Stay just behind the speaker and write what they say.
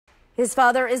His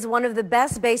father is one of the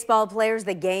best baseball players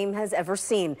the game has ever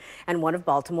seen and one of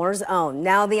Baltimore's own.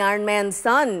 Now the Iron Man's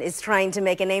son is trying to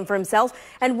make a name for himself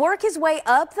and work his way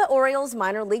up the Orioles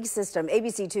minor league system.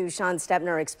 ABC2's Sean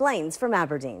Stepner explains from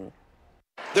Aberdeen.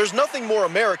 There's nothing more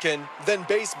American than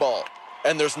baseball,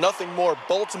 and there's nothing more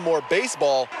Baltimore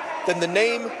baseball than the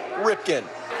name Ripken.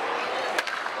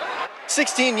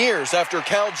 16 years after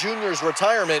Cal Jr.'s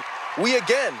retirement, we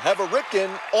again have a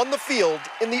Ripken on the field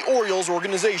in the Orioles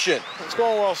organization. It's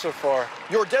going well so far.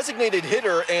 Your designated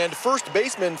hitter and first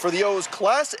baseman for the O's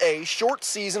Class A short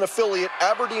season affiliate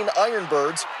Aberdeen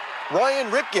Ironbirds,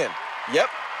 Ryan Ripken. Yep,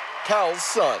 Cal's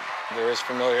son. There is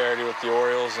familiarity with the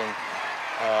Orioles,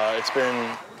 and it's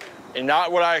been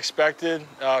not what I expected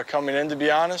coming in, to be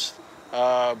honest,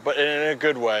 but in a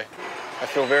good way. I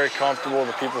feel very comfortable.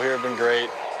 The people here have been great.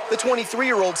 The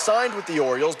 23-year-old signed with the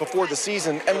Orioles before the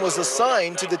season and was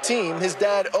assigned to the team his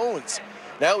dad owns.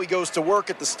 Now he goes to work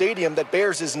at the stadium that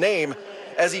bears his name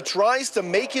as he tries to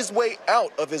make his way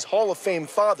out of his Hall of Fame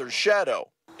father's shadow.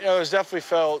 There's definitely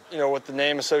felt, with the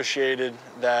name associated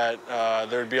that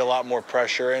there'd be a lot more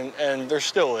pressure, and there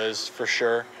still is, for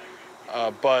sure.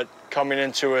 But coming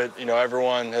into it,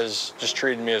 everyone has just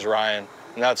treated me as Ryan,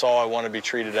 and that's all I want to be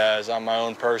treated as. I'm my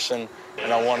own person,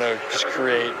 and I want to just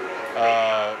create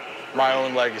my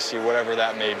own legacy, whatever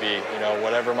that may be.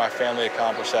 Whatever my family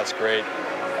accomplished, that's great.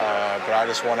 But I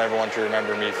just want everyone to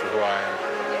remember me for who I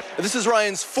am. This is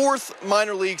Ryan's fourth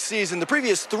minor league season. The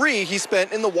previous three he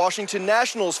spent in the Washington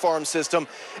Nationals farm system,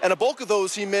 and a bulk of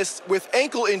those he missed with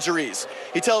ankle injuries.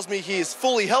 He tells me he is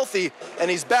fully healthy and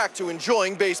he's back to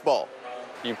enjoying baseball.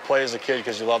 You play as a kid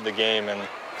because you love the game, and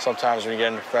sometimes when you get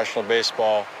into professional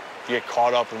baseball, you get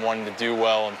caught up in wanting to do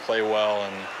well and play well,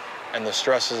 and the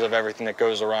stresses of everything that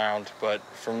goes around. But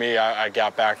for me, I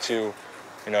got back to,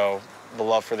 the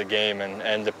love for the game,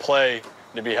 and to play,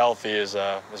 to be healthy is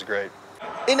great.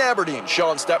 In Aberdeen,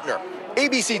 Sean Stepner,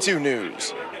 ABC2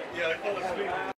 News.